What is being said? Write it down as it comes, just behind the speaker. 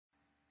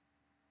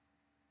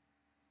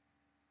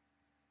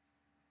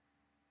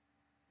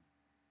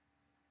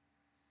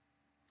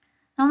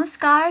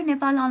नमस्कार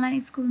नेपाल अनलाइन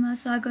स्कुलमा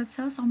स्वागत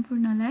छ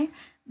सम्पूर्णलाई।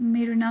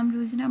 मेरो नाम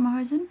रोजिना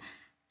महार्जन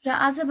र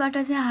आजबाट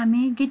चाहिँ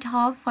हामी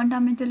GitHub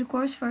fundamental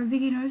course for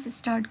beginners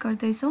start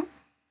गर्दैछौँ।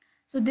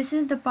 So this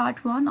is the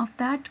part 1 of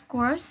that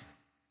course.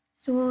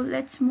 So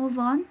let's move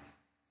on.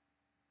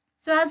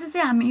 So आज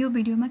चाहिँ हामी यो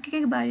भिडियोमा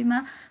के बारेमा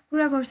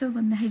कुरा गर्छौँ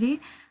भन्दाखेरि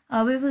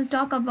we will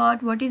talk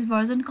about what is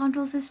version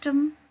control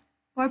system,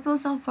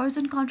 purpose of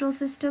version control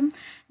system,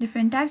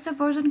 different types of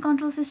version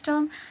control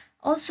system.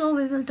 Also,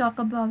 we will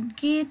talk about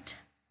Git,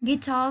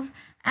 GitHub,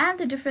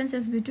 and the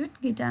differences between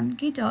Git and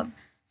GitHub.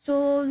 So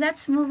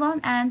let's move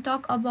on and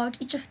talk about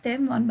each of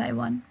them one by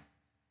one.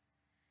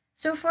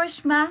 So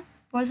first,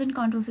 version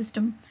control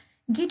system.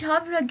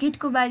 GitHub र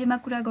Git को बारेमा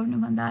कुरा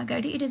गर्नुभन्दा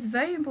अगाडि it is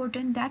very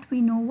important that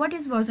we know what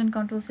is version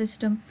control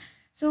system.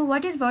 So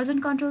what is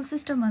version control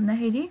system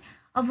भन्दाखेरि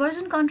a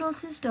version control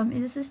system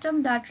is a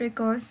system that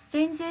records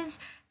changes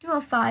to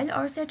a file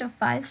or set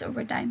of files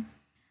over time.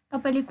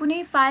 तपाईले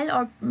कुनै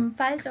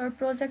files or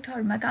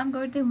प्रोजेक्टहरुमा काम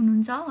गर्दै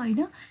हुनुहुन्छ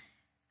हैन,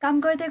 काम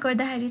गर्दै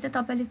गर्दाखेरि चाहिँ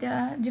तपाईले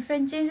त्यहाँ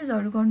डिफरेन्ट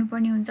चेन्जेसहरु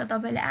गर्नुपर्ने हुन्छ,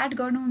 तपाईले एड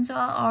गर्नुहुन्छ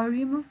or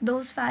remove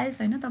those files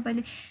हैन,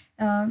 तपाईले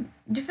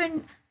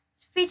डिफरेन्ट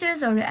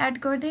फिचर्सहरु एड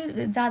गर्दै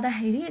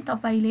जाँदाखेरि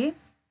तपाईले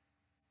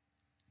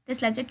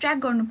त्यसलाई चाहिँ ट्र्याक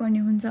गर्नुपर्ने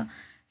हुन्छ।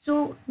 So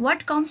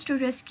what comes to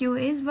rescue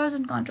is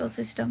version control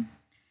system.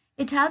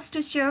 It helps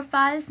to share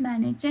files,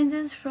 manage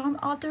changes from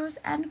authors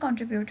and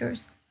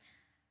contributors.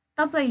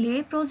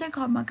 तपाईले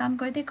प्रोजेक्टहरुमा काम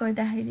गर्दै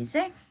गर्दाखेरि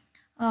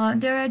चाहिँ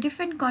there are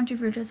different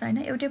contributors हैन,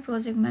 एउटै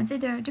प्रोजेक्टमा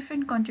चाहिँ there are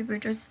different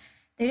contributors,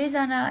 धेरै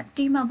जना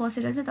टिममा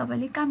बसेर चाहिँ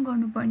तपाईले काम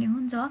गर्नुपर्ने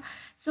हुन्छ।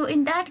 So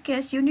in that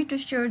case you need to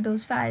share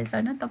those files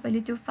हैन,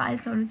 तपाईले त्यो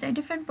फाइल्सहरु चाहिँ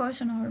different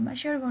पर्सनहरुमा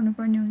शेयर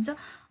गर्नुपर्ने हुन्छ।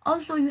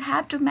 Also you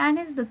have to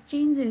manage the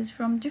changes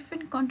from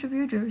different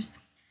contributors.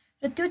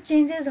 र त्यो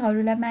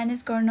चेन्जेसहरुलाई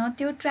म्यानेज गर्न,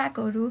 त्यो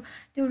ट्र्याकहरु,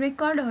 त्यो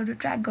रेकर्डहरु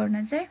ट्र्याक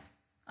गर्न चाहिँ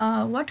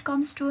what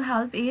comes to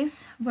help is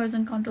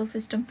version control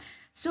system.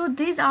 So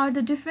these are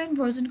the different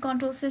version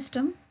control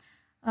system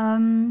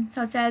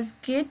such as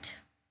Git,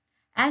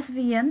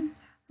 SVN,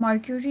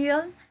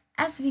 Mercurial,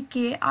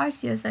 SVK,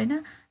 RCS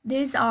हैन.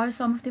 These are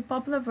some of the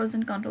popular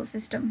version control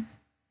system.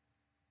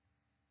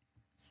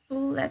 So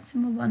let's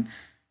move on.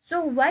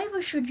 So why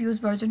we should use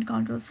version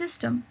control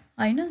system?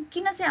 हैन,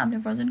 किन चाहिँ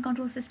हामीले version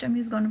control system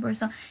use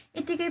गर्नुपर्छ?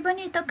 यतिकै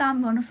पनि त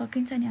काम गर्न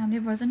सकिन्छ नि, हामीले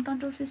भर्जन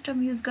कन्ट्रोल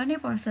सिस्टम युज गर्नै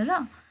पर्छ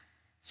र।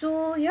 So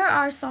here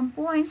are some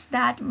points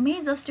that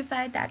will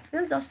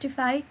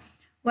justify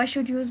why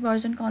should use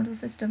version control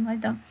system है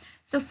त।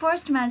 So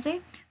first मा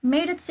चाहिँ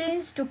made a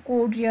change to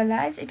code,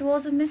 realize it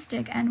was a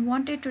mistake and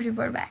wanted to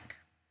revert back.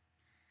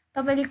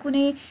 तपाईले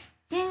कुनै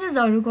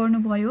चेन्जेसहरु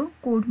गर्नुभयो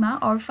कोडमा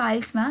or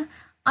फाइल्समा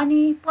अनि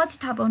पछि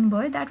थाहा पाउनु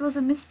भयो that was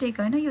a mistake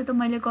हैन, यो त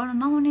मैले गर्न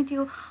नहुने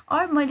थियो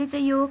or मैले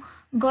चाहिँ यो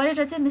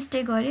गरेर चाहिँ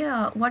मिस्टेक गरे,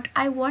 what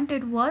I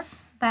wanted was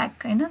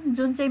back हैन,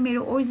 जुन चाहिँ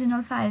मेरो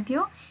ओरिजिनल फाइल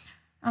थियो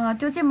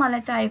त्यो चाहिँ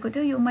मलाई चाहिएको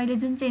थियो, यो मैले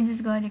जुन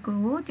चेन्जेस गरेको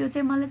हो त्यो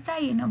चाहिँ मलाई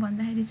चाहिएन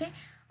भन्दाखेरि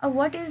चाहिँ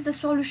what is the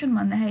solution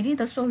भन्दाखेरि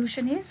the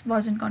solution is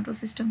version control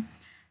system.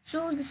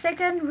 So the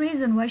second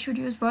reason why should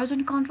use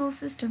version control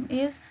system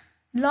is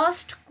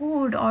lost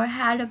code or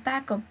had a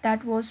backup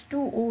that was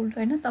too old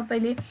हैन,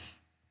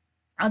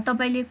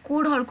 तपाईले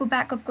कोडहरुको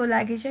ब्याकअपको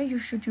लागि चाहिँ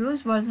you should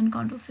use version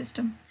control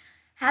system.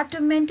 Have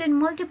to maintain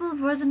multiple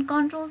version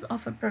controls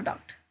of a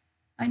product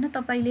हैन,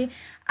 तपाईले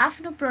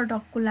आफ्नो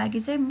प्रोडक्टको लागि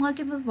चाहिँ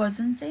multiple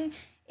version चाहिँ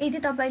यदि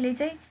तपाईले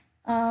चाहिँ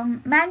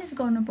म्यानेज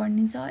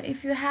गर्नुपर्ने छ,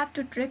 if you have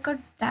to record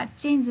that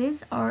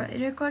changes or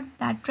record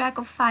that track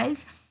of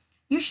files,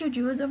 you should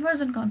use a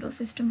version control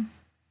system.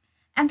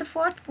 And the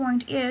fourth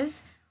point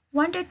is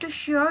wanted to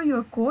share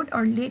your code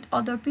or let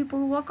other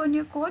people work on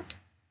your code.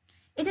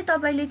 यदि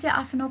तपाईले चाहिँ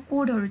आफ्नो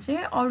कोडहरु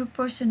चाहिँ अरु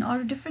person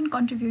अरु different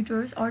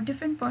contributors or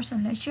different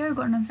पर्सनलाई share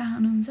गर्न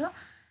चाहनुहुन्छ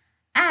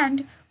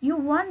and you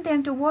want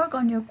them to work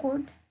on your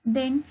code,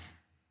 then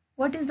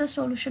what is the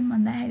solution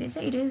भन्दाखेरि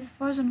चाहिँ it is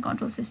version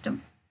control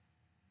system.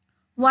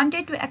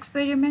 Wanted to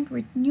experiment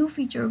with new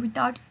feature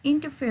without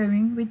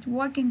interfering with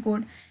working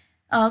code.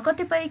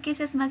 कतिपय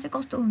केसेसमा चाहिँ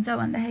कस्तो हुन्छ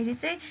भन्दाखेरि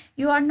चाहिँ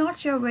you are not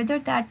sure whether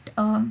that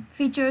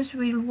features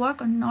will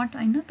work or not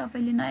हैन,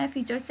 तपाईले नयाँ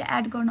फिचर्स चाहिँ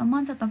एड गर्न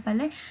मन छ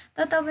तपाईलाई,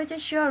 तर तपाई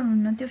चाहिँ स्योर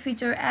हुनुहुन्न त्यो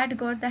फिचर एड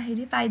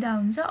गर्दाखेरि फाइदा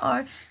हुन्छ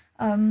or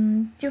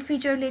त्यो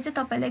फिचरले चाहिँ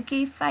तपाईलाई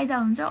के फाइदा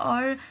हुन्छ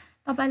or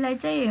तपाईलाई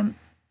चाहिँ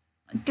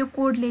त्यो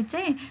कोडले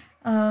चाहिँ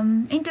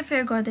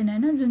इन्टरफेयर गर्दैन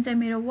हैन, जुन चाहिँ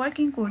मेरो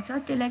वर्किङ कोड छ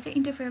त्यसलाई चाहिँ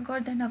इन्टरफेयर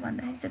गर्दैन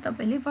भन्दाखेरि चाहिँ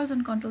तपाईले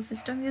भर्जन कन्ट्रोल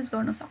सिस्टम युज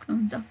गर्न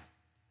सक्नुहुन्छ।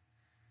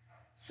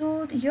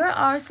 So here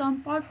are some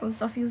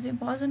purposes of using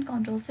version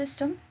control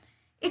system.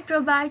 It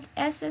provides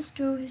access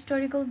to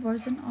historical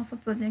version of a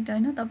project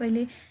हैन,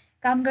 तपाईले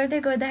काम गर्दै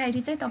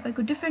गर्दाखेरि चाहिँ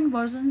तपाईको डिफरेन्ट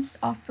भर्जन्स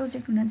अफ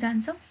प्रोजेक्ट हुन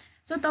जान्छ।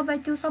 सो तपाई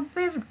त्यो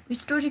सबै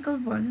हिस्टोरिकल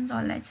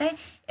भर्जन्सहरुलाई चाहिँ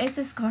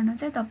एक्सेस गर्न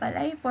चाहिँ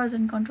तपाईलाई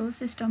भर्जन कन्ट्रोल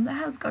सिस्टमले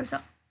हेल्प गर्छ।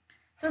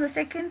 So the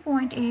second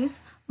point is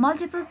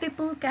multiple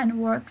people can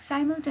work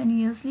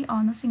simultaneously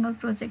on a single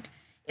project.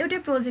 एउटै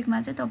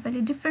प्रोजेक्टमा चाहिँ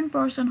तपाईले डिफरेन्ट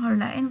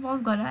पर्सनहरुलाई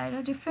इन्भल्भ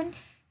गराएर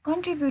different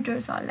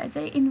contributors are, let's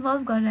say,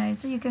 involved garera,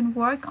 so you can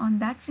work on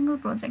that single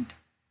project.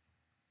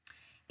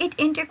 It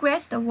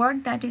integrates the work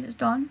that is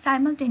done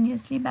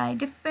simultaneously by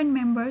different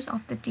members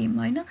of the team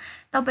हैन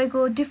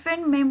तपाईको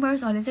different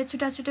members हरुले चाहिँ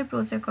छुटा छुटै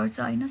project गर्छ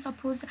हैन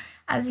suppose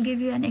I will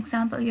give U an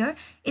example here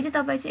यदि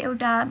तपाई चाहिँ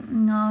एउटा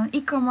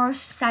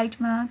ई-कमर्स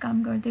साइटमा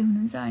काम गर्दै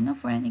हुनुहुन्छ हैन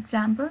for an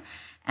example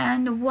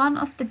and one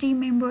of the team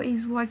member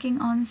is working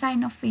on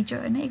sign of feature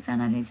हैन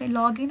एकजनाले चाहिँ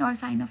लगिन अर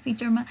साइन अफ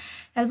फिचरमा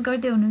हेल्प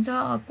गर्दै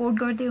हुनुहुन्छ कोड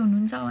गर्दै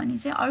हुनुहुन्छ भने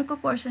चाहिँ अर्को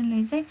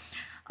पर्सनले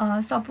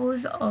चाहिँ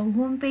suppose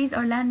home page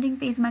or landing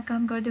पेजमा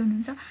काम गर्दै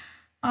हुनुहुन्छ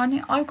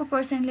अनि अर्को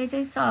पर्सनले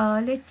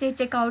चाहिँ लेट्स से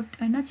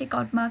चेकआउट हैन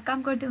चेकआउटमा काम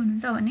गर्दै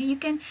हुनुहुन्छ भने you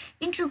can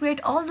integrate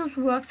all those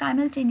work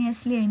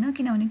simultaneously हैन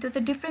किनभने त्यो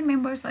चाहिँ डिफ्रेन्ट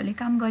मेम्बर्सहरूले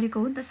काम गरेको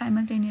हो नि त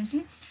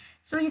simultaneously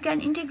so you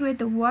can integrate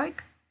the work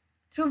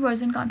through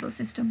version control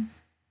system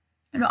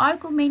र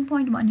अर्को मेन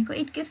पोइन्ट भनेको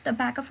it gives the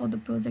backup of the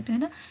project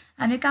हैन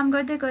हामीले काम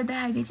गर्दै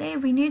गर्दाखेरि चाहिँ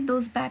वी निड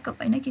दोज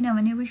ब्याकअप हैन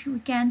किनभने वी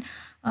क्यान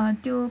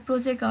त्यो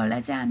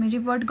प्रोजेक्टहरूलाई चाहिँ हामी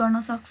रिभर्ट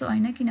गर्न सक्छौँ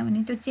हैन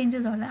किनभने त्यो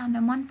चेन्जेसहरूलाई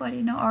हामीलाई मन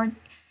परेन or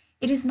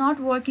it is not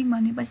working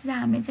भनेपछि चाहिँ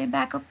हामीले चाहिँ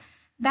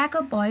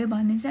ब्याकअप भयो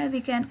भने चाहिँ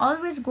we can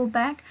always go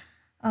back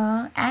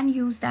and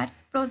use that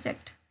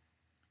project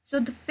so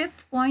the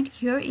fifth point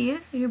here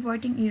is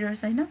रिभर्टिङ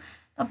errors हैन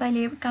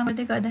तपाईले काम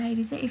गर्दै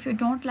गर्दाखेरि चाहिँ if you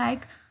don't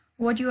like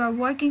what you are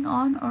working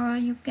on or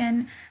you can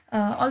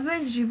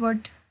always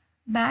revert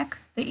back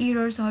the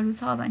errors haru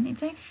cha bhane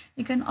chai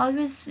you can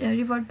always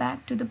revert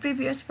back to the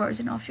previous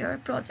version of your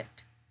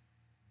project.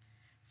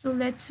 So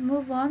let's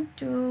move on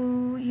to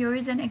here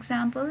is an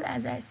example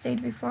as I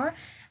said before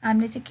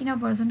हामीले चाहिँ किन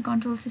version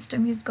control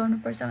system use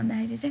गर्नु पर्छ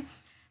भन्दाखेरि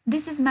चाहिँ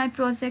this is my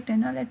project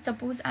हैन let's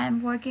suppose I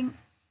am working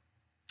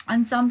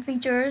on some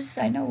features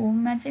हैन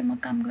होममा चाहिँ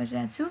म काम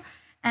गरिरहेको छु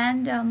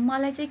and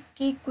मलाई चाहिँ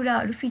के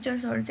कुराहरु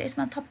फिचर्सहरु चाहिँ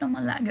यसमा थप्न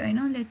मन लाग्यो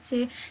हैन लेट्स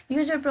से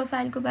युजर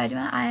प्रोफाइलको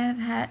बारेमा I have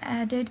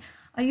added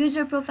a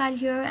user profile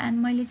here and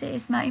मैले चाहिँ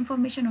यसमा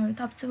इन्फर्मेसनहरु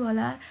थप्छु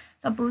होला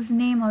सपोज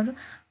नेमहरु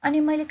अनि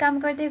मैले काम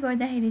गर्दै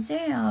गर्दाखेरि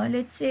चाहिँ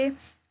लेट्स से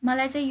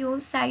मलाई चाहिँ यो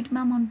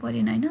साइडमा मन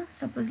परेन हैन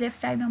सपोज लेफ्ट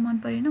साइडमा मन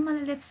परेन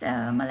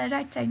मलाई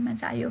राइट साइडमा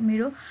चाहियो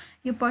मेरो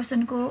यो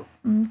पर्सनको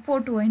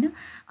फोटो हैन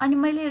अनि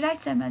मैले राइट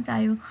साइडमा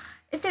चाहियो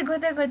यस्तै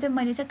गर्दै गर्दै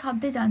मैले चाहिँ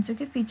थप्दै जान्छु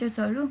के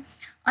फिचर्सहरु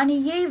अनि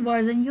यही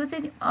भर्जन यो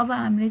चाहिँ अब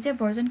हामीले चाहिँ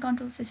भर्जन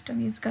कन्ट्रोल सिस्टम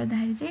युज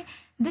गर्दाखेरि चाहिँ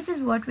this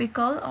is what we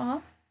call a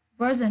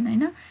version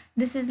हैन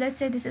this is let's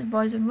say this is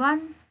version 1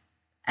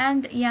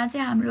 and यहाँ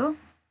चाहिँ हाम्रो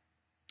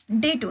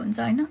डेट हुन्छ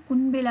हैन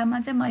कुन बेलामा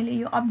चाहिँ मैले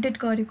यो अपडेट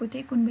गरेको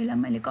थिएँ कुन बेला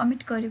मैले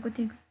कमिट गरेको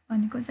थिएँ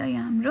भनेको चाहिँ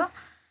यहाँ हाम्रो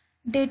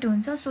डेट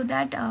हुन्छ सो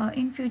दैट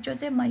इन फ्युचर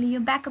चाहिँ मैले यो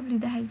ब्याकअप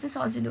लिँदाखेरि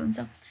चाहिँ सजिलो हुन्छ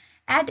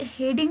add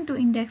heading to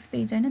index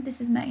page हैन this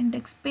is my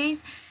index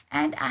page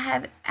and I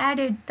have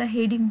added the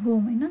heading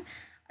home हैन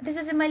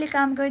त्यसपछि मैले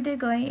काम गर्दै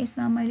गए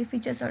यसमा मैले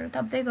फिचर्सहरु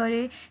थप्दै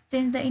गरे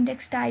change the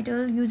index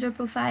title user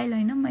profile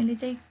हैन मैले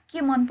चाहिँ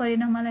के मन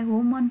परेन मलाई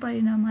होम मन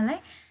परेन मलाई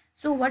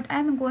so what I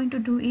am going to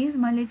do is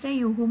मैले चाहिँ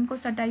यो होमको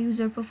सट्टा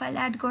युजर प्रोफाइल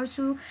एड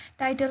गर्छु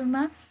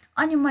टाइटलमा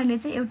अनि मैले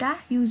चाहिँ एउटा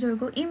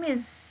युजरको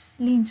इमेज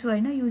लिन्छु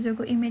हैन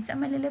युजरको इमेज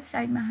चाहिँ मैले लेफ्ट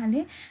साइडमा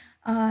हाले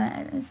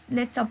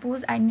let's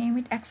suppose I name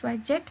it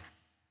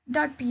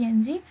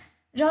xyz.png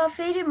र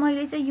फेरि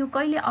मैले चाहिँ यो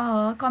कहिले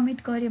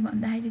कमिट गरे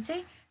भन्दाखेरि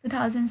चाहिँ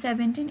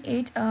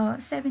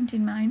 2017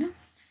 मा हैन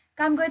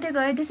काम गर्दै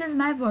गए this is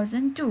my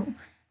version 2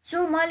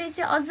 so मैले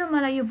चाहिँ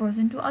मलाई यो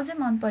भर्जन 2 अझै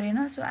मन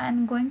परेन so I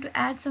am going to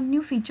add some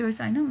new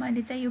features हैन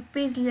मैले चाहिँ यो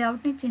पेज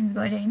लेआउट नै चेन्ज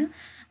गरे हैन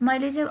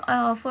मैले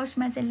चाहिँ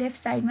फर्स्टमा चाहिँ लेफ्ट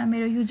साइडमा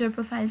मेरो युजर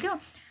प्रोफाइल थियो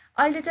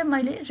अहिले चाहिँ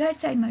मैले राइट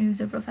साइडमा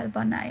युजर प्रोफाइल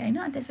बनाए हैन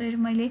त्यसैले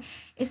मैले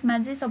यसमा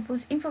चाहिँ सपोज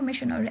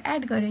इन्फर्मेसनहरु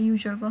एड गरे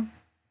युजरको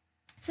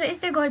सो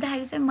यस्तै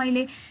गर्दाखेरि चाहिँ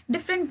मैले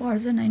डिफ्रेन्ट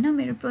भर्जन हैन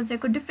मेरो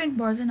प्रोजेक्टको डिफ्रेन्ट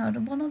भर्जनहरु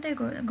बनाउँदै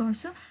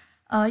गर्छु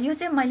यो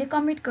चाहिँ मैले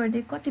कमिट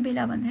गर्दै कति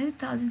बेला भन्दाखेरि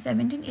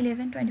 2017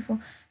 11 24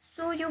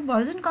 सो यो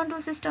भर्जन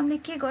कन्ट्रोल सिस्टमले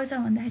के गर्छ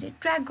भन्दाखेरि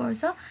ट्र्याक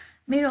गर्छ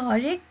मेरो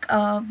हरेक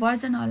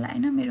भर्जनहरुलाई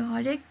हैन मेरो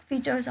हरेक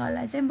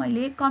फिचर्सहरुलाई चाहिँ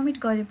मैले कमिट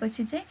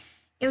गरेपछि चाहिँ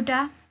एउटा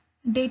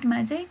डेटमा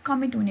चाहिँ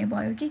कमिट हुने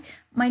भयो कि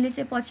मैले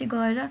चाहिँ पछि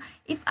गएर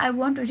if I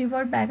want to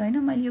revert back हैन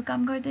मैले यो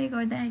काम गर्दै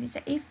गर्दाखेरि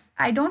चाहिँ if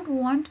I don't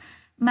want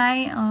my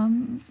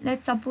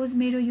let's suppose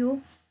मेरो यो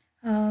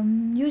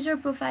युजर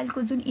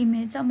प्रोफाइलको जुन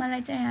इमेज छ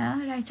मलाई चाहिँ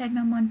यहाँ राइट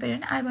साइडमा मन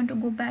परेन I want to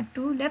go back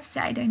to left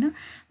side हैन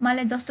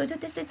मलाई जस्तो थियो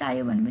त्यस्तै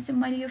चाहियो भनेपछि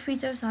मैले यो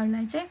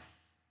फिचर्सहरुलाई चाहिँ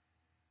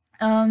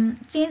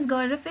चेन्ज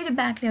गरेर फेरि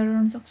ब्याक ल्याएर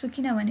आउन सक्छु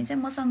किनभने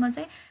चाहिँ मसँग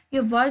चाहिँ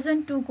यो भर्जन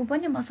 2 को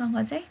पनि मसँग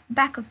चाहिँ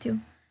ब्याकअप थियो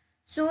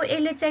सो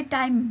यसले चाहिँ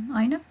टाइम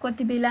हैन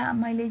कति बेला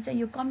मैले चाहिँ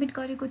यो कमिट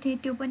गरेको थिएँ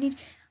त्यो पनि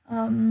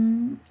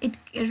इट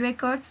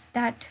रेकर्ड्स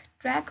द्याट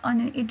ट्र्याक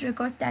अनि इट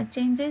रेकर्ड्स द्याट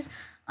चेन्जेस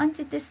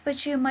अनि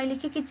त्यसपछि मैले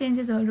के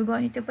चेन्जेसहरु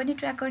गरेँ त्यो पनि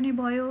ट्र्याक गर्ने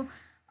भयो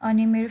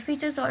अनि मेरो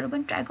फिचर्सहरु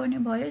पनि ट्र्याक गर्ने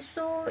भयो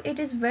so it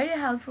is very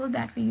helpful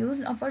that we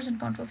use a version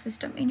control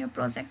system in your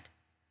project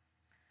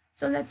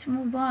so let's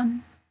move on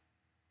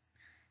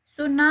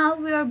So now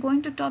we are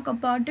going to talk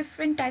about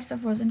different types of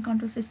version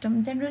control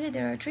system. Generally,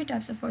 there are 3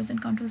 types of version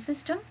control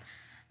system.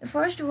 The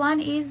first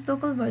one is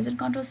local version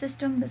control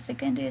system. The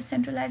second is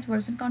centralized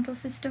version control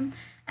system.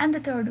 And the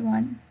third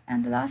one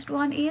and the last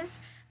one is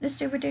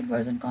distributed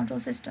version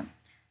control system.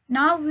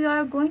 Now we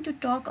are going to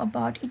talk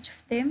about each of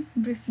them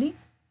briefly.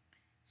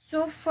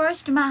 So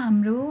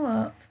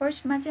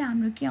फर्स्टमा चाहिँ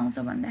हाम्रो के आउँछ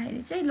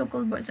भन्दाखेरि चाहिँ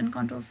local version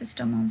control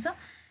system आउँछ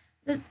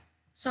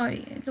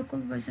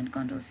local version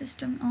control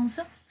system आउँछ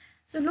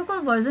so local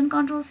version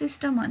control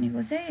system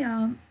भनेको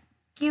चाहिँ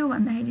के हो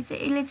भन्दाखेरि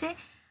चाहिँ यसले चाहिँ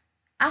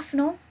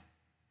आफ्नो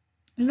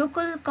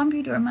लोकल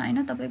कम्प्युटरमा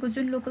हैन तपाईको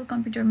जुन लोकल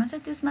कम्प्युटरमा छ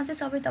त्यसमा चाहिँ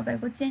सबै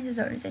तपाईको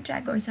चेन्जेसहरु चाहिँ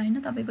ट्र्याक गर्छ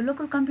हैन तपाईको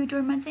लोकल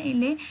कम्प्युटरमा चाहिँ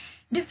यसले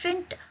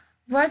डिफरेन्ट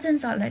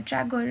भर्जन्सहरुलाई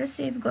ट्र्याक गरेर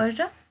सेभ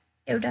गरेर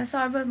एउटा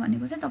सर्भर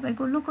भनेको चाहिँ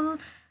तपाईको लोकल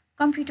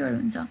कम्प्युटर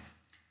हुन्छ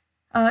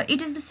it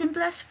is the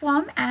simplest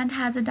form and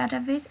has a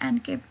database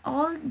and keep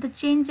all the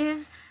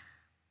changes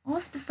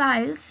of the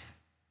files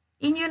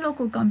in your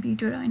local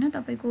computer हैन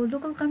तपाईको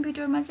लोकल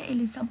कम्प्युटरमा चाहिँ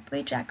यसले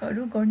सबै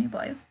ट्र्याकहरु गर्ने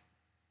भयो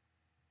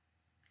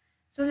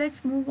So let's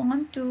move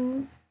on to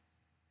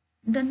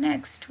the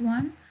next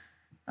one,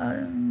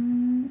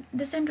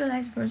 the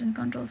centralized version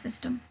control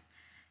system.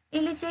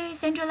 यसले चाहिँ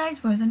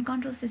centralized version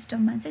control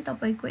system मा चाहिँ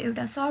तपाईको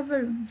एउटा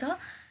सर्भर हुन्छ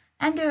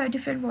and there are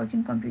different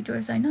working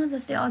computers हैन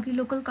जस्तै अघि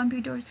लोकल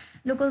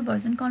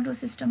भर्जन कन्ट्रोल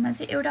सिस्टममा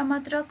चाहिँ एउटा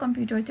मात्र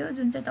कम्प्युटर थियो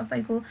जुन चाहिँ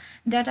तपाईको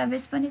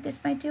डेटाबेस पनि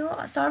त्यसमै थियो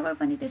सर्भर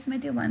पनि त्यसमै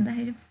थियो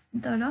भन्दाखेरि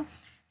तर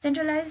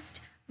centralized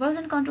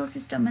version control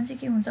system मा चाहिँ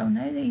के हुन्छ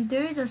भन्दाखेरि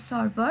there is a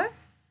server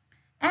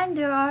and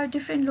there are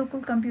different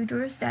local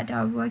computers that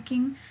are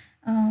working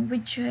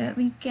which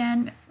you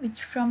can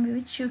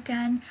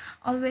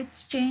always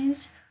change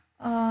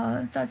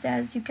such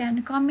as you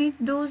can commit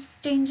those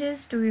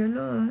changes to your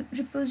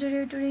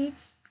repository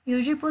यो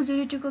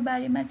repository को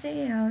बारेमा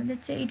चाहिँ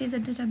let's say it is a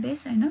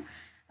database हैन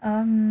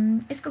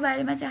यसको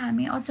बारेमा चाहिँ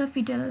हामी अझ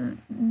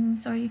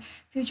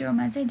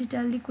फ्युचरमा चाहिँ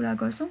डिटेलली कुरा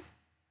गर्छौं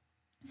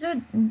So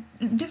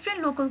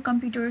different local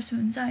computers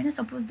हुन्छ हैन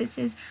suppose this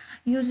is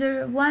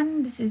user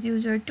 1 this is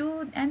user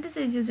 2 and this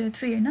is user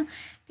 3 हैन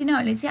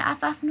तिनीहरुले चाहिँ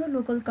आफ्नो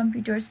लोकल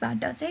कम्प्युटर्स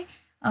बाट चाहिँ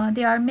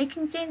they are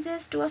making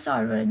changes to a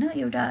server हैन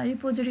एउटा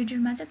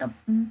रिपोजिटरीमा चाहिँ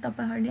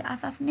तपाईहरुले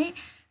आफ्नै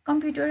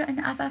कम्प्युटर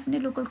अनि आफ्नै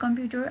लोकल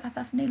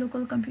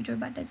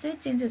कम्प्युटरबाट चाहिँ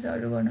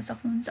चेन्जेसहरु गर्न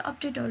सक्नुहुन्छ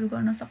अपडेटहरु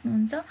गर्न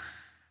सक्नुहुन्छ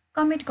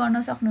कमिट गर्न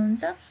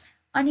सक्नुहुन्छ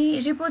अनि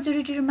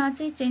रिपोजिटरीमा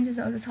चाहिँ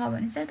चेन्जेसहरु छ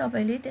भने चाहिँ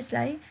तपाईले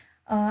त्यसलाई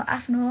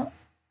आफ्नो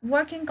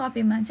working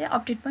copy मा चाहिँ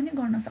अपडेट पनि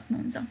गर्न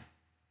सक्नुहुन्छ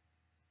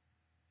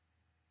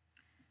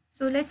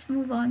So let's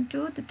move on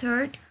to the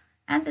third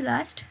and the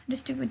last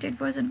distributed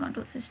version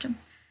control system.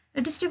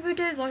 The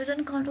distributed version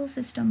control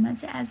system मा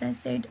चाहिँ as I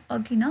said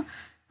अघि न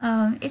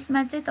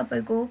यसमा चाहिँ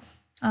तपाईको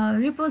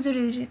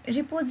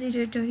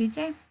रिपोजिटरी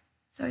चाहिँ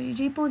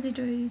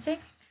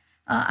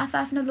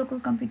आफ्नो लोकल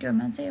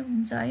कम्प्युटरमा चाहिँ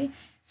हुन्छ है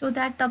सो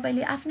दैट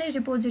तपाईले आफ्नै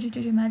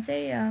रिपोजिटरीमा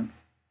चाहिँ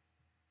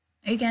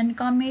you can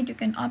commit you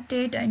can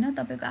update हैन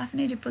तपाईको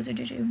आफ्नै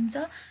रिपोजिटरी हुन्छ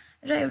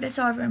र एउटा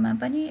सर्भरमा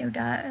पनि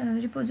एउटा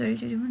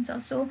रिपोजिटरी हुन्छ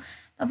सो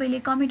तपाईले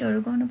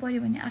कमिटहरु गर्नु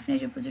पर्यो भने आफ्नै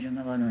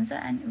रिपोजिटरीमा गर्नुहुन्छ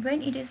and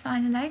when it is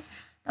finalized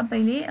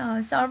तपाईले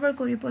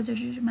सर्भरको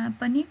रिपोजिटरीमा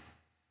पनि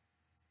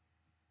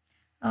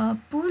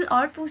पुल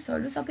or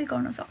पुशहरु सबै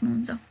गर्न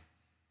सक्नुहुन्छ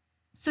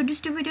So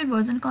distributed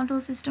version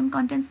control system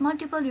contains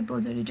multiple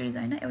repositories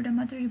हैन एउटा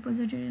मात्र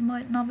रिपोजिटरी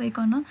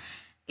नभइकन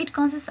it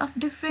consists of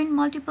different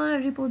multiple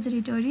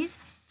repositories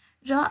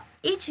र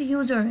each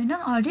user हैन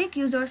हरेक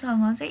युजर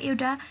सँग चाहिँ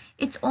एउटा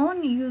its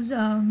own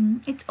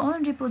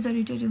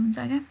repository हुन्छ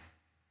के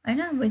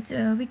हैन which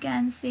we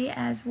can say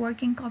as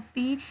working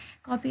copy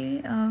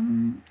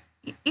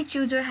each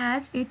user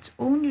has its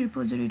own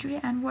repository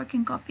and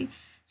working copy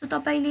so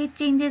तपाईले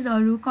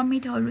चेन्जेसहरु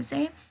कमिटहरु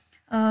चाहिँ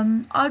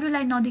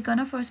अरुलाई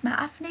नदिकन फर्स्टमा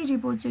आफ्नै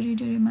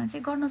रिपोजिटरीमा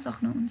चाहिँ गर्न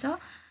सक्नुहुन्छ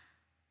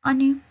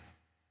अनि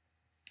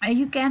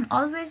you can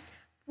always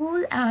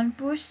pull and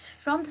push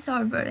from the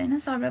server हैन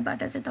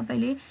सर्भरबाट चाहिँ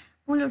तपाईले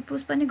पुल और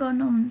पुश पनि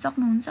गर्न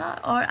सक्नुहुन्छ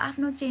और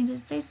आफ्नो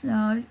चेन्जेस चाहिँ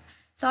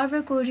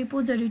सर्भरको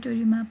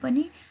रिपोजिटरीमा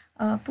पनि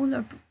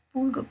पुल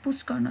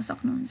पुश गर्न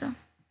सक्नुहुन्छ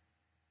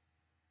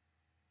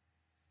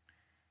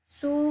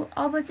सो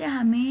अब चाहिँ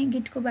हामी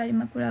गिट को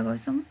बारेमा कुरा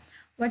गर्छौं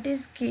व्हाट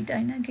इज गिट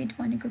हैन गिट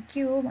भनेको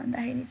के हो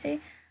भन्दाखेरि चाहिँ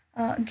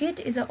Git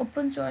is a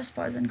open source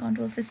version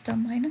control system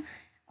हैन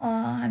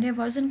हामीले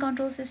भर्जन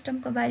कन्ट्रोल सिस्टम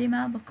को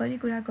बारेमा भर्खरै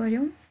कुरा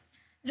गर्यौं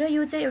र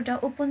यो चाहिँ एउटा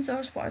open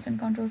source version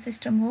control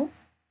system हो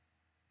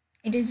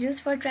It is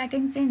used for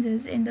tracking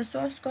changes in the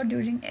source code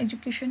during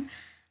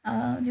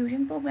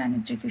program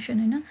execution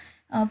हैन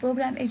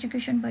प्रोग्राम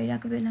एक्जिक्युसन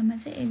भइरहेको बेलामा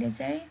चाहिँ यसले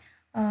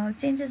चाहिँ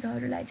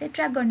चेन्जेसहरुलाई चाहिँ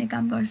ट्र्याक गर्ने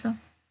काम गर्छ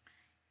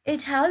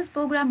It helps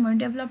programmer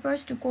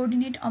developers to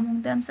coordinate among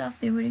themselves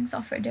during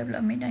software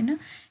development हैन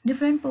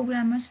डिफरेन्ट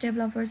प्रोग्रामर्स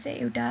डेभलपर्स चाहिँ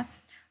एउटा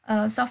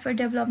सफ्टवेयर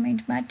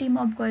डेभलपमेन्टमा टिम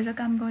अप गरेर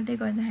काम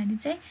गर्दाखेरि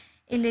चाहिँ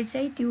यसले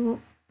चाहिँ त्यो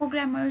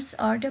प्रोग्रामर्स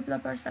और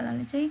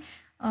डेभलपर्सहरुलाई चाहिँ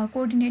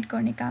कोअर्डिनेट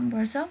गर्ने काम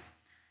गर्छ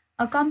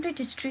A complete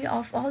history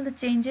of all the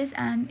changes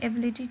and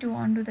ability to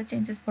undo the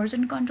changes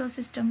version control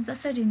system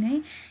जसरी नै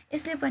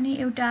यसले पनि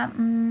एउटा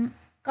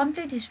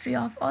complete history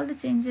of all the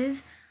changes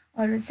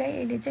हरु चाहिँ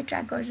यसले चाहिँ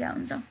ट्र्याक गरेर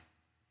हुन्छ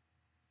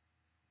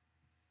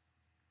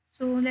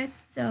So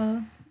let's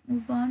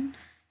move on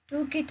to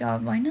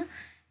GitHub हैन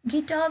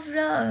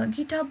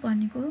GitHub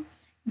भनेको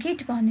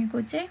गिट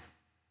भनेको चाहिँ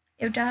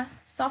एउटा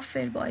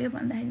सफ्टवेयर भयो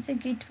भन्दाखेरि चाहिँ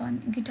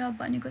गिटहब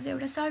भनेको चाहिँ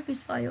एउटा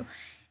सर्भिस भयो.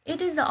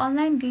 It is the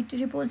online Git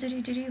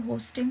repository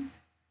hosting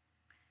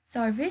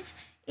service.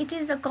 It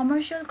is a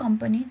commercial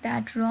company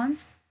that runs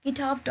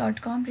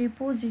GitHub.com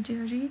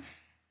repository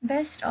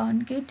based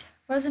on Git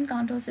version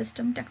control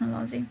system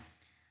technology.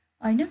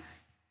 हैन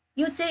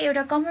यो चाहिँ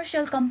एउटा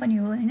कमर्शियल कम्पनी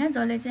हो हैन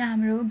जसले चाहिँ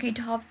हाम्रो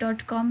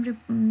github.com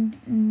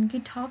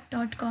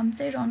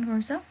चाहिँ रन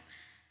गर्छ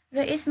र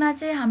यसमा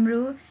चाहिँ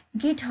हाम्रो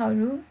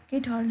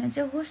गिटहरुलाई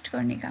चाहिँ होस्ट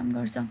गर्ने काम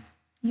गर्छ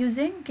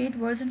using Git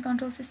version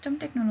control system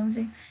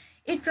technology.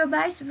 It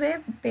provides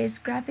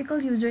web-based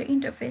graphical user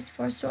interface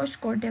for source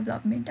code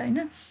development.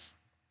 हैन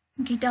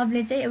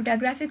GitHubले चाहिँ एउटा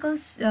graphical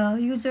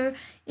user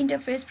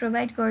interface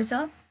provide गर्छ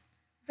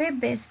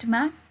web-based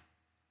मा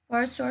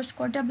for source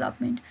code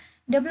development.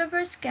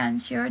 Developers can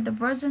share the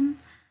version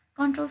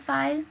control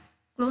file,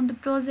 clone the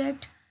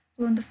project,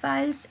 clone the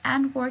files,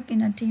 and work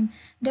in a team.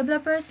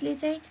 Developers ले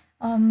चाहिँ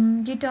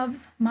GitHub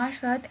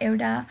मार्फत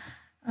एउटा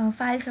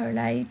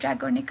फाइल्सहरुलाई track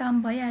गर्ने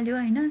काम भइहाल्यो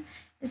हैन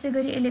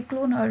त्यसैगरी यसले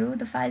क्लोनहरु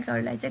द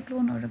फाइल्सहरुलाई चाहिँ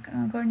क्लोनहरु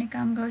गर्ने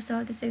काम गर्छ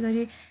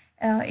त्यसैगरी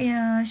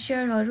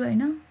शेयरहरु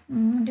हैन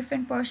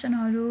डिफरेंट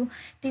पर्सनहरु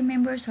टिम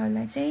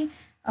मेम्बर्सहरुलाई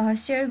चाहिँ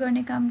शेयर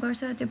गर्ने काम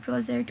गर्छ त्यो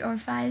project or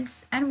files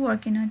and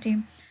work in a team.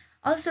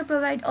 Also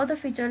provide other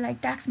feature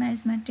like tax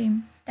management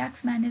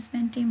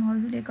team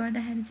हरुले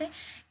गर्दाखेरि चाहिँ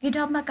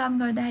GitHub मा काम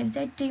गर्दाखेरि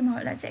चाहिँ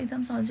टिमहरुलाई चाहिँ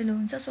एकदम सजिलो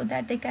हुन्छ so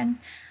that they can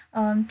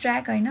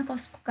track हैन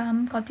कसको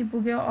काम कति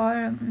पुग्यो और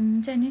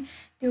चाहिँ नि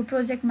त्यो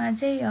प्रोजेक्टमा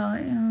चाहिँ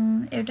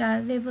एउटा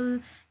लेभल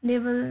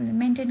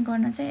मेन्टेन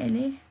गर्न चाहिँ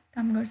यसले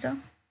काम गर्छ.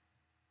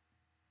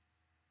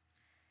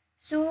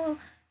 सो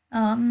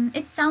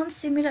इट साउन्ड्स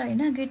सिमिलर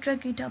हैन गिट र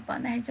गिटहब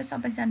भन्दाखेरि चाहिँ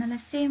सबैजनालाई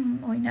सेम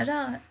होइन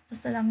र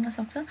जस्तो लाग्न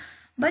सक्छ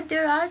but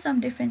there are some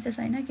differences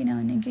हैन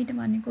किनभने गिट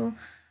भनेको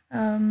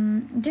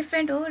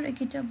डिफरेंट हो र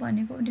गिटहब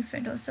भनेको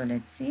डिफरेंट हो. So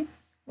let's see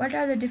what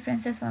are the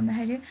differences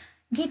भन्दाखेरि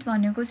गिट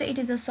भनेको चाहिँ it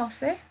is a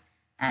software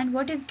and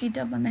what is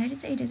GitHub भन्दाखेरि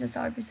चाहिँ इट इज अ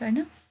सर्भिस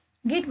हैन.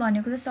 गिट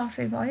भनेको चाहिँ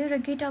सफ्टवेयर भयो र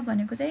गिटहब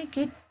भनेको चाहिँ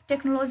गिट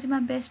टेक्नोलोजीमा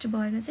बेस्ड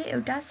भएर चाहिँ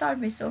एउटा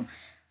सर्भिस हो.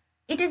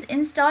 It is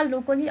installed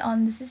locally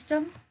on the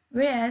system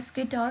whereas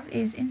GitHub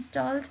is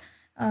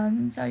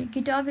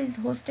GitHub is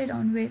hosted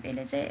on web.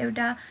 यसले चाहिँ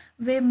एउटा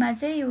वेबमा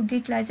चाहिँ यो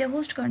गिटलाई चाहिँ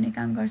होस्ट गर्ने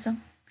काम गर्छ.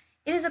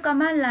 It is a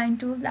command line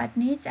tool that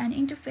needs an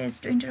interface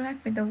to interact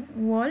with the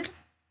world.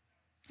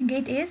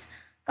 Git is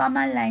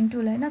command line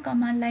tool हैन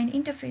command line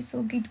interface हो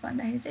Git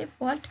भन्दाखेरि चाहिँ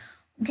but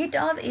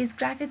GitHub is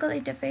graphical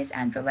interface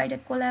and provide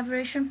a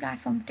collaboration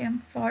platform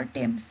for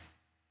teams.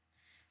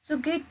 So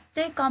Git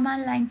चाहिँ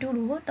command line tool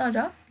हो तर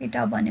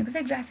GitHub भनेको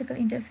चाहिँ graphical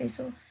interface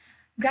हो.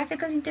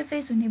 ग्राफिकल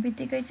इन्टरफेस हुने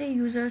बित्तिकै चाहिँ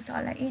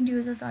युजर्सहरुलाई एन्ड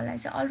युजर्सहरुलाई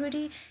चाहिँ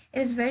already it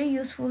is very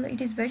useful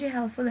it is very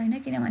helpful हैन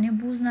किनभने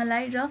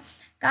बुझ्नलाई र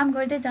काम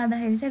गर्दै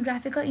जाँदाखेरि चाहिँ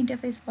ग्राफिकल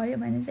इन्टरफेस भयो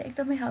भने चाहिँ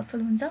एकदमै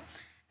हेल्पफुल हुन्छ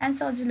एन्ड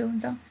सजिलो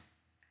हुन्छ.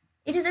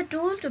 It is a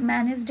tool to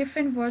manage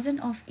different version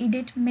of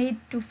edit made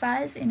to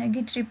files in a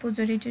Git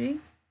repository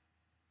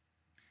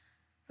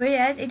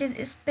whereas it is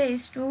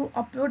space to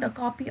upload a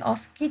copy of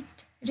git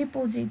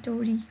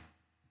repository.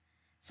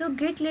 So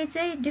गिटले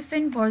चाहिँ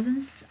different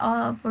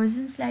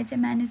भर्जन्सलाई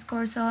चाहिँ manage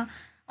गर्छ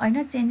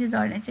हैन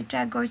चेन्जेसहरुलाई चाहिँ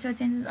track गर्छ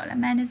चेन्जेसहरुलाई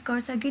manage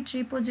गर्छ Git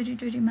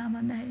रिपोजिटरीमा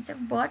भन्दाखेरि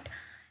चाहिँ but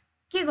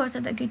के गर्छ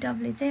त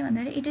गिटहबले चाहिँ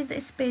भन्दाखेरि इट इज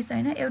स्पेस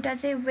हैन एउटा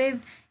चाहिँ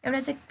वेब एउटा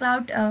चाहिँ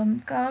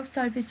क्लाउड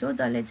सर्भिस हो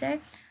जसले चाहिँ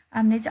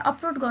हामीले चाहिँ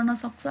अपलोड गर्न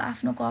सक्छौं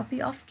आफ्नो कपी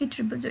अफ गिट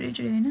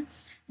रिपोजिटरी हैन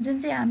जुन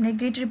चाहिँ हामीले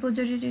गिट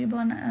रिपोजिटरी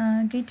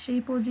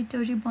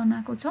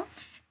बनाएको छौं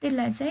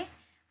त्यसलाई चाहिँ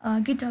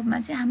गिटहबमा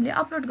चाहिँ हामीले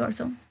अपलोड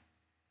गर्छौं.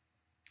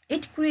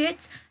 It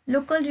creates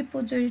local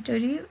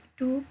repository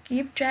to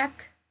keep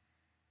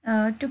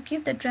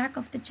the track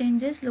of the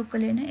changes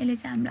locally. हैन यसले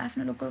चाहिँ हाम्रो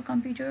आफ्नो लोकल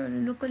कम्प्युटर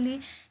लोकली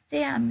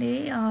चाहिँ हामीले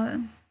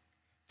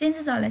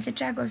चेन्जेसहरुलाई चाहिँ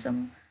ट्र्याक गर्छौं.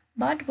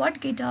 But what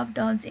GitHub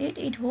does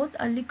it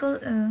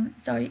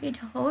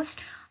hosts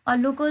a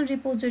local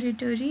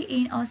repository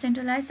in a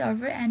centralized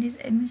server and is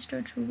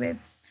administered through web.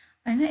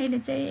 हैन यसले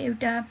चाहिँ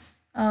एउटा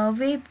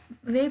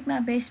वेबमा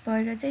बेस्ड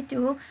भएर चाहिँ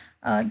त्यो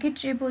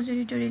गिट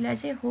रिपोजिटरीलाई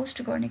चाहिँ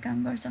होस्ट गर्ने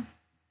काम गर्छ.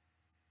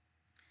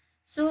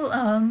 सो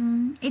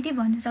यति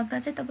भन्न सक्दा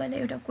चाहिँ तपाईलाई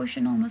एउटा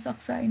क्वेशन आउन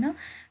सक्छ हैन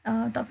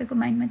तपाईको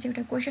माइन्डमा चाहिँ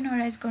एउटा क्वेशन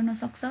अराइज गर्न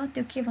सक्छ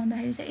त्यो के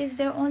भन्दाखेरि चाहिँ इज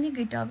देयर ओन्ली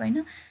गिटहब हैन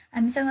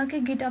हामीसँग के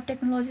गिटहब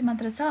टेक्नोलोजी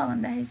मात्र छ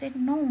भन्दाखेरि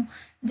चाहिँ no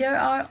there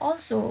are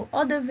also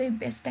other web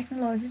based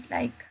टेक्नोलोजीज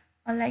like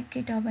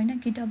GitHub हैन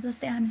गिटहब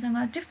जस्तै हामीसँग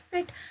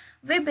different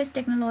web based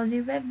technology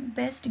web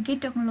based Git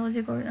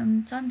technology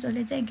छन्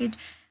जसले चाहिँ गिट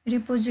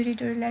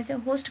रिपोजिटरीलाई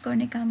चाहिँ होस्ट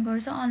गर्ने काम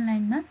गर्छ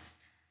अनलाइनमा.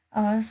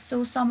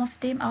 So some of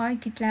them are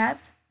गिटल्याब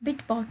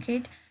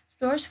Bitbucket,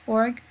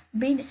 SourceForge,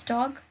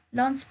 Beanstalk,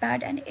 Launchpad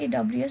and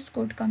AWS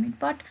Code Commit.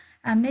 But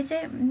हामीले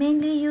चाहिँ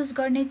मेनली युज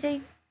गर्ने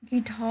चाहिँ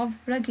GitHub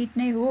र Git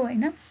नै हो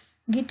हैन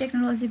Git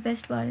टेक्नोलोजी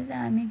बेस्ड भएर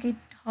चाहिँ हामी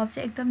GitHub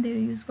चाहिँ एकदम धेरै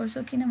युज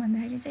गर्छौं किन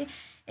भन्दाखेरि चाहिँ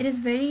it is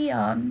very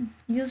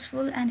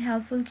useful and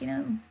helpful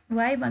किन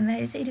वाइ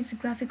भन्दाखेरि चाहिँ it is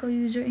graphical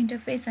user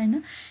interface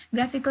हैन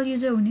ग्राफिकल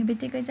युजर हुने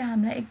बित्तिकै चाहिँ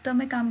हामीलाई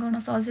एकदमै काम गर्न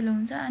सजिलो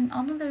हुन्छ. And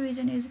another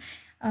reason is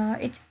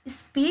it's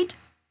speed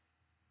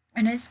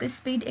होइन, यसको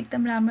स्पिड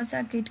एकदम राम्रो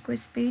छ, गिटको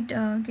स्पिड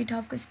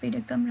गिटहबको स्पिड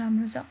एकदम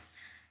राम्रो छ।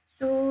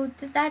 So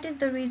that is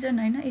the reason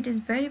होइन, it is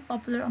very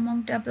popular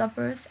among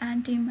developers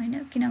and team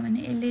होइन,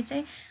 किनभने यसले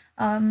चाहिँ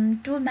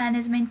टुल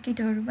म्यानेजमेन्ट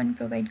किटहरू पनि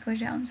प्रोभाइड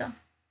गरेर हुन्छ।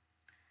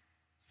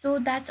 So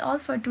that's all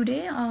for today.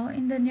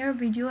 In the near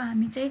video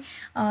हामी चाहिँ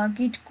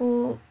गिटको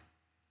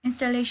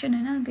इन्स्टलेसन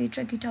होइन, गिट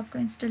र गिटहबको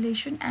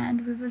installation,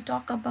 and we will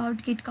talk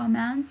about Git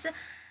commands,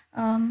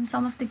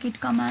 some of the Git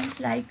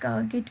commands like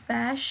Git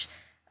bash,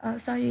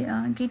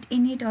 Git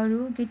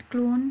इनिटहरू, Git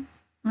clone,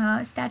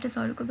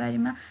 स्ट्याटसहरूको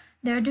बारेमा,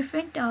 there are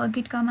different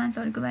Git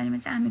कमान्ड्सहरूको बारेमा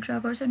चाहिँ हामी कुरा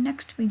गर्छौँ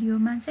नेक्स्ट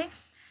भिडियोमा चाहिँ।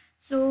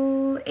 सो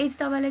यदि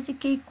तपाईँलाई चाहिँ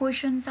केही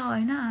क्वेसन छ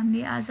होइन,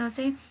 हामीले आज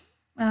चाहिँ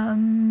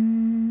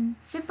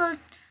सिम्पल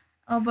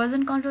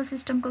भर्जन कन्ट्रोल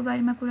सिस्टमको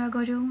बारेमा कुरा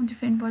गऱ्यौँ,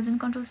 डिफ्रेन्ट भर्जन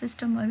कन्ट्रोल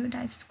सिस्टमहरू,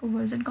 टाइप्सको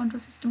भर्जन कन्ट्रोल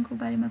सिस्टमको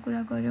बारेमा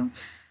कुरा गऱ्यौँ,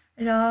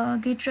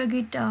 र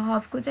गिट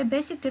हबको चाहिँ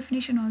बेसिक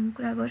डेफिनेसनहरू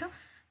कुरा गऱ्यौँ।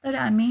 तर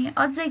हामी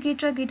अझै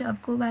गिट र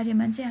गिटहबको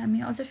बारेमा चाहिँ हामी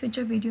अझ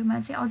फ्युचर भिडियोमा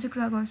चाहिँ अझै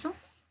कुरा गर्छौँ।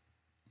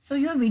 सो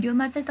यो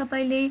भिडियोमा चाहिँ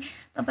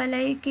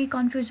तपाईँलाई केही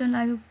कन्फ्युजन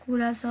लागेको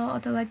कुरा छ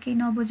अथवा केही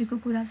नबुझेको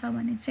कुरा छ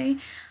भने चाहिँ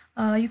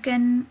you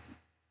can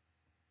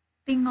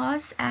ping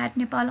us at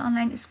Nepal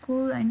online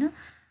school होइन,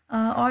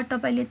 अर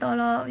तपाईँले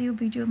तल यो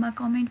भिडियोमा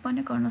कमेन्ट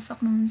पनि गर्न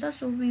सक्नुहुन्छ।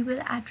 So we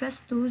will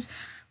address those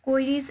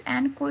queries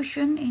and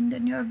question in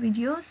the near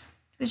videos.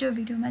 Future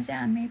भिडियोमा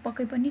चाहिँ हामी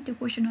पक्कै पनि त्यो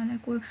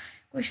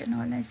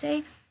क्वेसनहरूलाई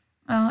चाहिँ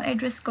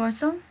एड्रेस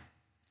गर्छौँ।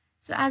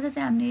 सो आज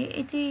चाहिँ हामीले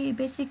यति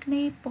बेसिक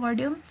नै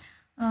पढ्यौँ।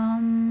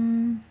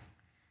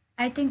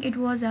 I think it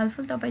was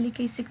helpful, तपाईँले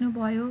केही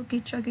सिक्नुभयो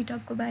गिट र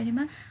गिटहबको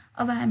बारेमा।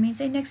 अब हामी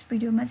चाहिँ नेक्स्ट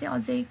भिडियोमा चाहिँ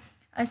अझै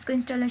यसको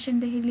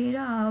इन्स्टलेसनदेखि लिएर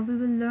we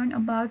will learn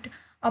about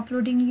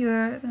uploading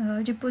your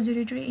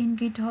repository in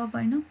GitHub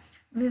होइन,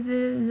 we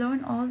will learn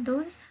all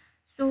those.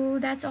 So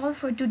that's all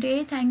for today.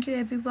 Thank you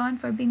every one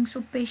for being so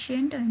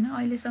patient होइन,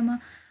 अहिलेसम्म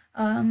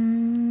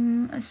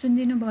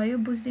सुनिदिनु भयो,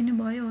 बुझिदिनु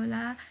भयो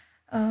होला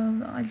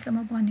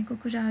अहिलेसम्म भनेको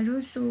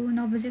कुराहरू। सो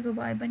नबुझेको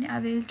भए पनि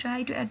I will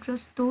try to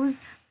address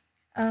those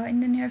in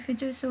the near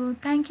future. So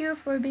thank you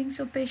for being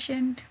so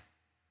patient.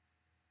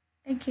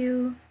 Thank you.